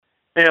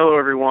Hello,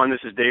 everyone. This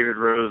is David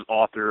Rose,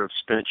 author of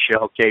Spent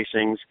Shell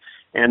Casings.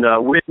 And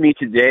with me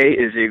today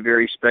is a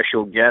very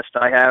special guest.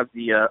 I have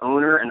the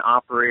owner and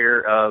operator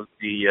of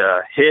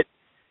the hit,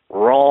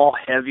 raw,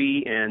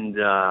 heavy, and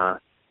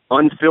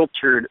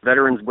unfiltered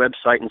veterans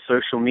website and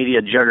social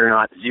media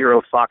juggernaut,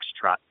 Zero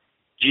Foxtrot.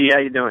 G, how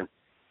you doing?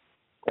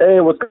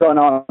 Hey, what's going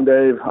on,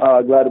 Dave?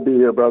 Glad to be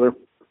here, brother.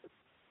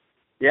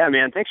 Yeah,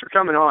 man. Thanks for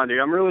coming on, dude.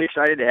 I'm really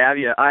excited to have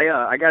you.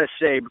 I got to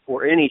say,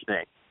 before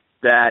anything,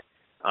 that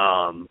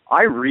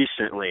I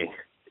recently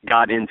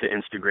got into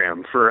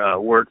Instagram for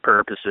work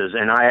purposes,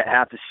 and I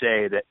have to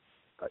say that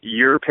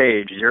your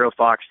page, Zero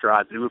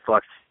Foxtrot, Zulu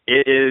Fox,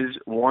 it is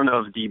one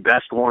of the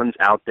best ones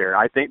out there.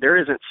 I think there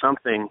isn't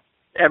something,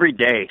 every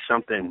day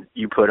something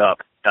you put up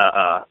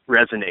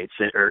resonates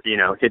or,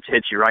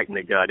 hits you right in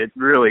the gut. It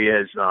really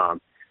is,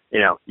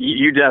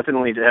 you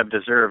definitely have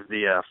deserved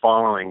the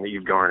following that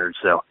you've garnered,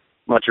 so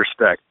much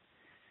respect.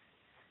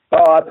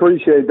 Oh, I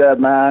appreciate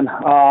that, man.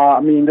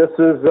 This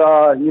is,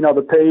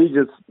 the page,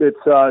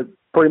 it's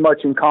pretty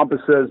much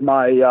encompasses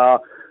my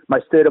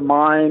state of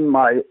mind,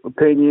 my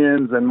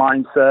opinions and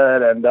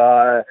mindset.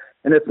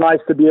 And it's nice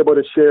to be able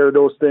to share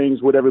those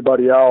things with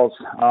everybody else.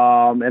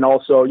 And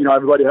also,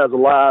 everybody has a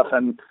laugh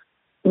and,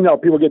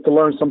 people get to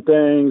learn some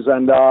things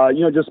and,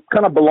 just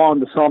kind of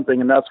belong to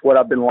something. And that's what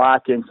I've been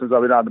lacking since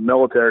I've been out of the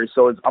military.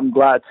 So I'm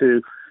glad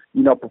to,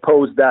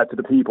 propose that to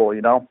the people,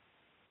 and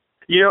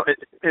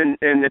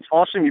it's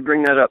awesome you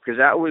bring that up because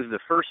that was the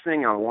first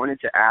thing I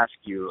wanted to ask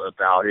you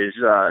about is,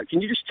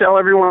 can you just tell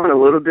everyone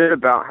a little bit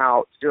about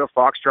how Zero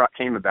Foxtrot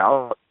came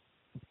about?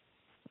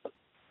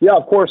 Yeah,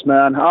 of course,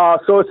 man.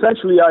 So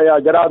essentially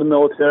I got out of the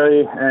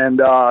military and,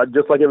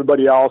 just like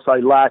everybody else, I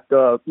lacked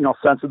a,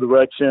 sense of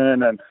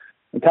direction and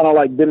kind of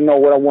like didn't know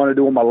what I wanted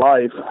to do in my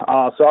life.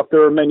 So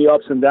after many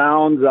ups and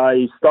downs,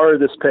 I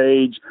started this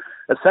page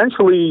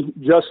essentially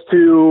just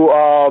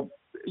to,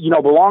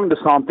 belong to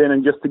something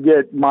and just to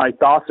get my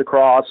thoughts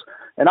across.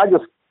 And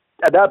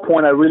at that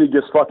point, I really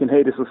just fucking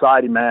hated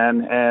society,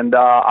 man. And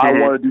I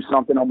wanted to do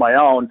something on my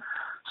own.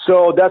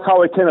 So that's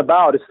how it came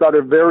about. It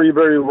started very,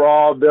 very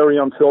raw, very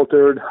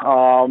unfiltered.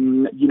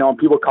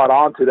 People caught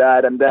on to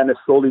that. And then it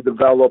slowly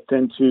developed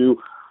into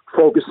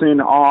focusing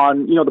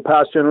on, the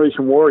past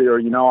generation warrior.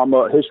 I'm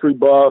a history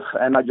buff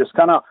and I just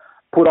kind of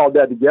put all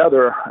that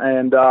together.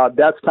 And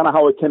that's kind of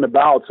how it came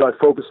about. So I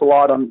focus a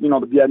lot on,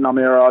 the Vietnam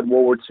era, World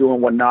War II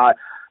and whatnot.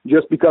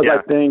 Just because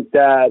I think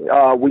that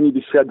we need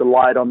to shed the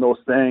light on those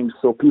things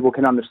so people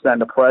can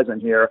understand the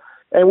present here.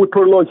 And we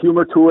put a little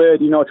humor to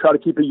it, try to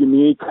keep it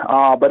unique.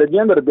 But at the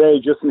end of the day,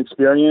 just an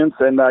experience,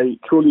 and I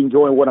truly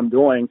enjoy what I'm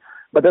doing.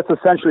 But that's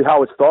essentially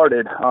how it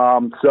started.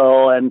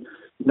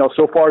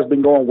 So far it's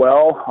been going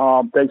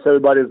well. Thanks to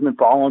everybody that's been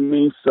following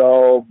me.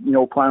 So,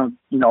 plan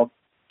on,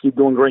 keep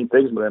doing great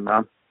things with it,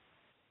 man.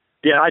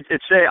 Yeah, I'd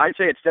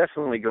say it's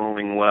definitely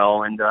going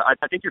well. And I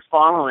think you're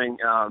following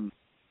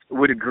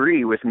would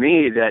agree with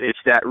me that it's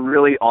that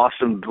really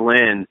awesome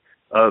blend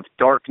of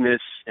darkness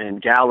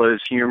and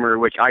gallows humor,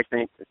 which I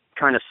think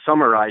kind of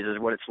summarizes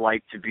what it's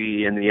like to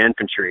be in the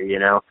infantry,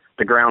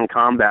 the ground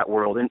combat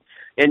world.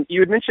 And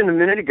you had mentioned a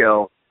minute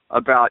ago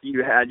about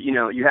you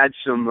had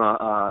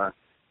some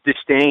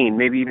disdain,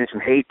 maybe even some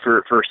hate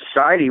for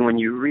society when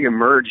you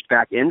reemerged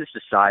back into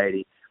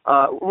society.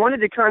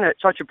 Wanted to kind of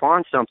touch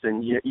upon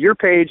something. Your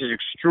page is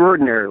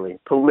extraordinarily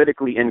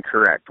politically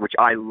incorrect, which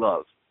I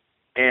love.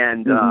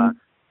 And,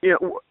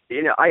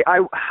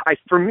 I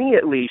for me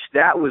at least,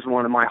 that was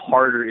one of my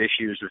harder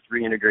issues with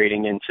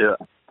reintegrating into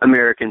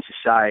American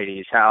society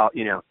is how,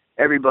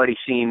 everybody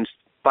seems,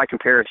 by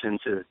comparison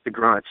to the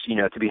grunts,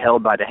 to be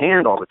held by the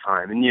hand all the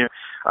time. And,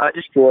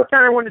 just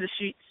kind of wanted to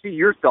see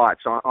your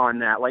thoughts on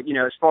that. Like,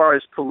 as far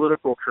as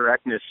political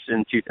correctness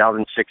in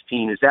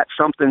 2016, is that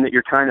something that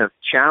you're kind of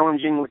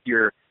challenging with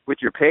your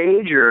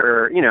page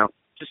or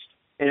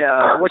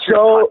what's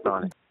your thoughts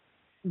on it?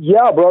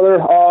 Yeah, brother.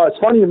 It's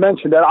funny you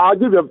mentioned that. I'll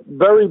give you a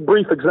very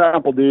brief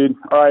example, dude.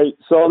 All right.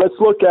 So let's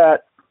look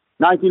at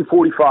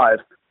 1945.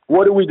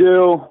 What do? We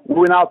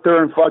went out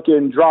there and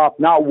fucking dropped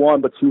not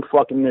one, but two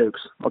fucking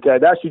nukes. Okay.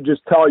 That should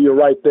just tell you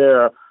right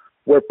there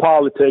where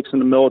politics and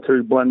the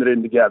military blended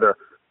in together.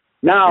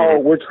 Now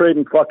we're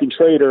trading fucking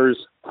traitors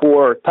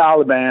for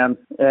Taliban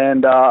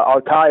and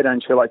Al-Qaeda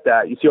and shit like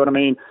that. You see what I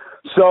mean?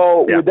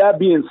 So with that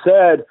being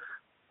said,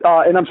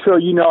 and I'm sure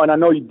and I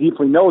know you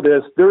deeply know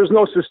this, there is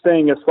no such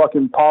thing as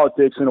fucking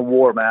politics in a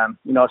war, man,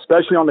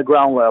 especially on the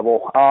ground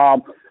level.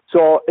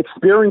 So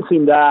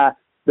experiencing that,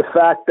 the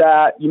fact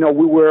that,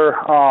 we were,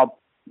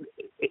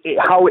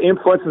 how it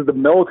influences the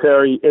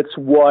military, it's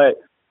what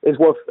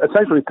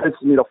essentially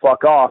pisses me the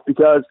fuck off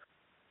because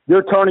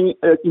they're turning,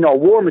 a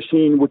war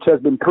machine, which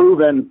has been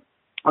proven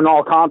on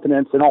all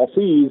continents and all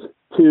seas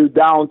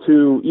down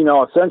to,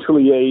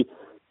 essentially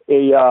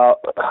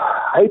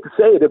I hate to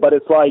say it, but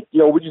it's like,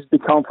 we just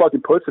become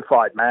fucking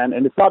pussified, man.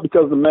 And it's not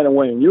because of the men and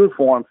women in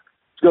uniform.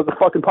 It's because of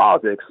fucking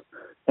politics.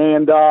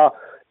 And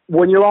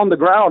when you're on the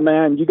ground,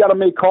 man, you got to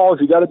make calls.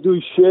 You got to do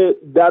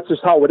shit. That's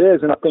just how it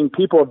is. And I think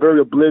people are very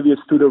oblivious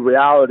to the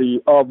reality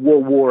of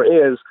what war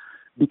is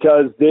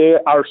because they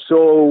are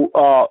so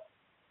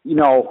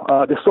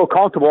they're so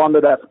comfortable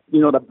under that,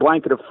 that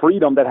blanket of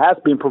freedom that has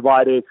been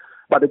provided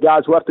by the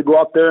guys who have to go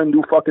out there and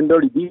do fucking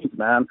dirty deeds,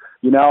 man.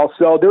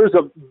 So there's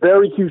a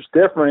very huge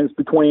difference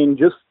between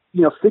just,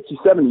 60,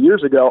 70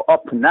 years ago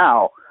up to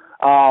now.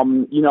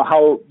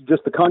 How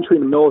just the country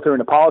and the military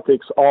and the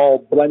politics all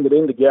blended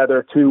in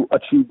together to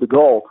achieve the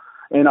goal.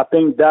 And I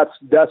think that's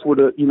where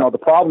the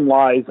problem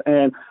lies.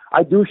 And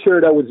I do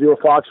share that with Zero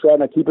Foxtrot,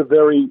 and I keep it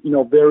very,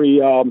 very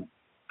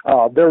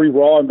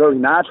raw and very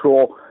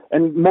natural.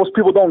 And most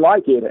people don't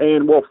like it.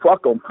 And well,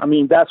 fuck them. I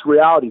mean, that's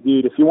reality,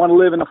 dude. If you want to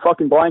live in a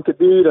fucking blanket,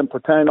 dude, and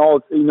pretend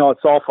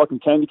it's all fucking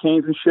candy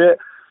canes and shit,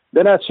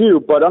 then that's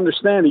you. But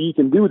understand that you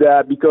can do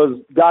that because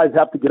guys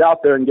have to get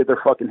out there and get their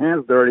fucking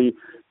hands dirty.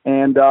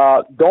 And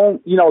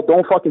don't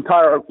fucking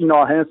tie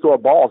our hands to our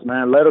balls,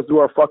 man. Let us do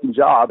our fucking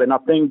job. And I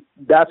think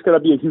that's going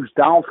to be a huge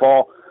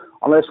downfall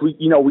unless we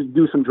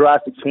do some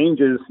drastic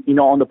changes,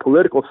 on the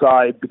political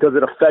side because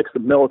it affects the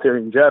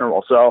military in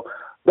general. So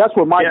that's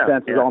where my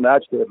stance is on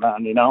that shit,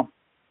 man,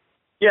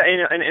 Yeah,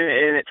 and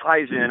it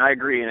ties in, I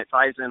agree, and it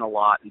ties in a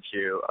lot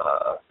into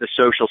the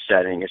social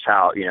setting is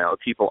how,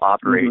 people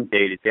operate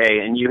day to day.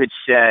 And you had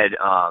said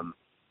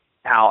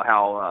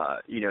how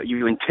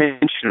you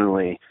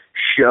intentionally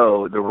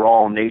show the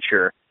raw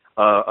nature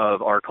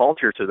of our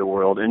culture to the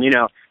world. And,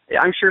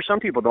 I'm sure some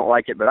people don't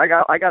like it, but I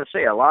got to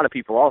say a lot of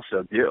people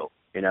also do.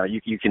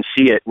 You can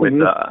see it with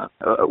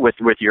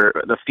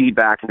the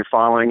feedback and your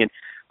following.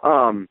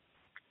 And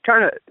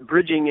kind of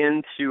bridging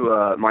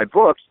into my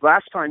books,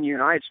 last time you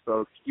and I had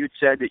spoke, you had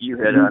said that you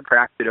had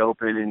cracked it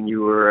open and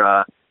you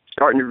were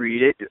starting to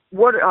read it.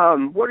 What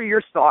are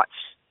your thoughts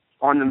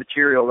on the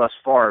material thus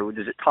far?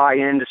 Does it tie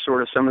into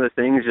sort of some of the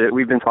things that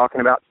we've been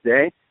talking about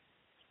today?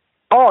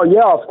 Oh,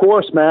 yeah, of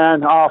course,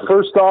 man.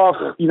 First off,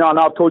 and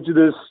I've told you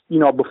this,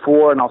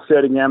 before, and I'll say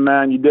it again,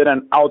 man, you did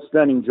an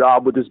outstanding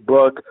job with this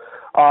book.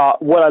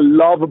 What I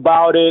love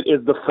about it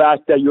is the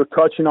fact that you're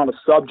touching on a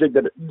subject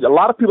that a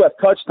lot of people have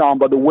touched on,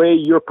 but the way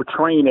you're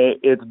portraying it,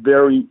 it's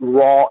very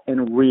raw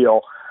and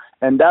real.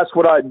 And that's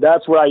what I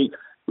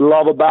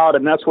love about it,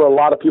 and that's what a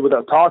lot of people that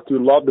I've talked to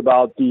loved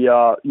about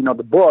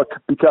the book,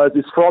 because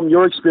it's from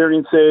your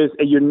experiences,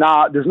 and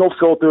there's no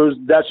filters.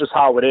 That's just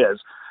how it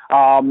is.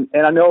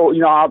 And I know,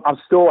 I'm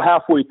still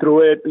halfway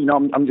through it.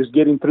 I'm just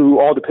getting through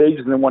all the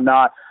pages and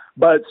whatnot.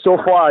 But so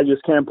far, I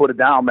just can't put it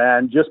down,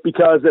 man, just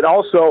because it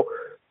also,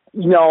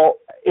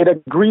 it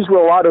agrees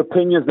with a lot of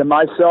opinions that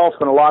myself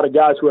and a lot of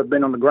guys who have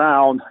been on the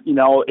ground,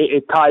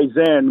 it ties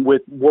in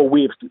with what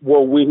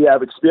we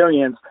have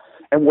experienced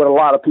and what a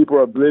lot of people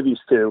are oblivious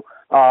to.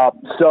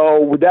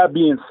 So with that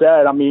being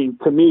said, I mean,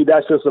 to me,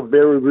 that's just a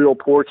very real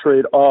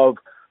portrait of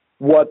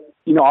what,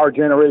 our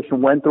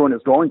generation went through and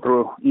is going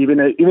through. Even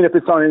if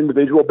it's on an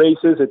individual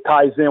basis, it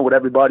ties in with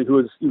everybody who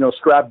is,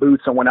 strapped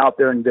boots and went out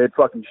there and did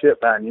fucking shit,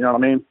 man. You know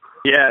what I mean?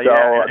 Yeah, so,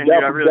 yeah. And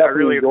I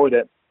really enjoyed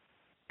it.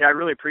 Yeah, I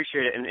really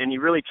appreciate it. And you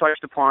really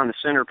touched upon the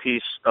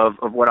centerpiece of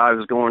what I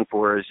was going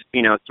for is,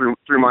 through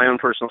my own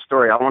personal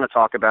story, I want to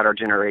talk about our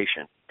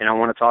generation. And I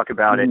want to talk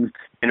about it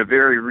in a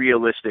very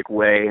realistic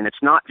way. And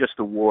it's not just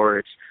the war.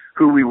 It's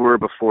who we were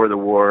before the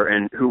war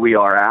and who we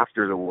are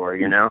after the war,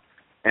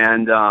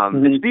 And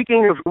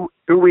speaking of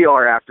who we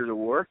are after the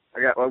war,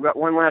 I've got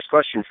one last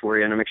question for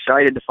you, and I'm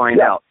excited to find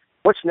out.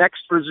 What's next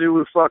for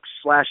Zulu Fox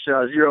 /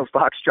 Zero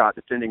Foxtrot,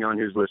 depending on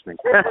who's listening?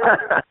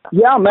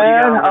 Yeah,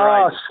 man.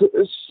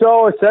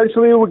 So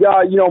essentially, we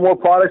got more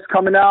products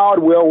coming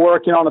out. We're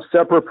working on a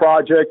separate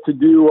project to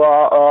do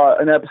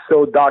an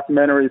episode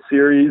documentary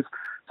series.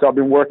 So I've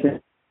been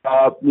working,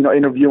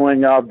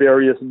 interviewing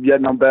various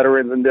Vietnam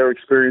veterans and their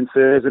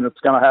experiences, and it's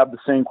going to have the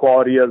same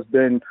quality as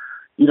been,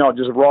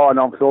 just raw and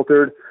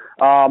unfiltered.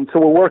 So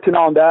we're working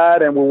on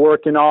that, and we're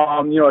working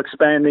on,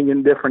 expanding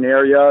in different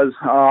areas.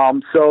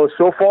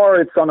 So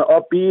far it's on the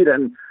upbeat,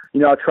 and,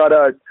 I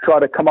try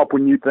to come up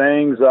with new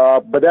things.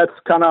 But that's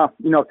kind of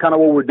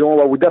what we're doing.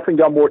 Well, we definitely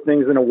got more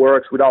things in the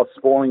works without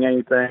spoiling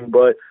anything,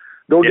 but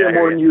they'll get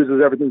more news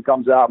as everything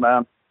comes out,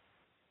 man.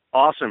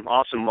 Awesome.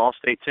 Well, I'll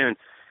stay tuned.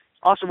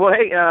 Awesome. Well,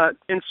 hey,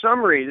 in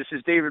summary, this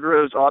is David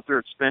Rose, author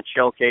of Spent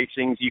Shell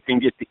Casings. You can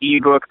get the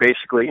ebook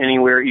basically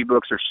anywhere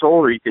ebooks are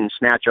sold, or you can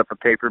snatch up a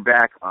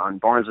paperback on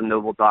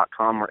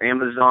BarnesandNoble.com or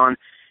Amazon.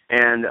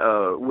 And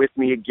with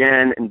me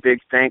again, and big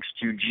thanks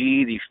to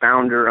G, the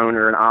founder,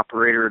 owner, and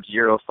operator of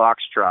Zero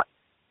Foxtrot.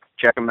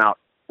 Check him out.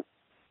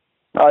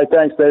 All right,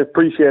 thanks, Dave.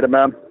 Appreciate it,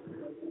 man.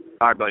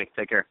 All right, buddy.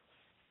 Take care.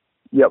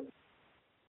 Yep.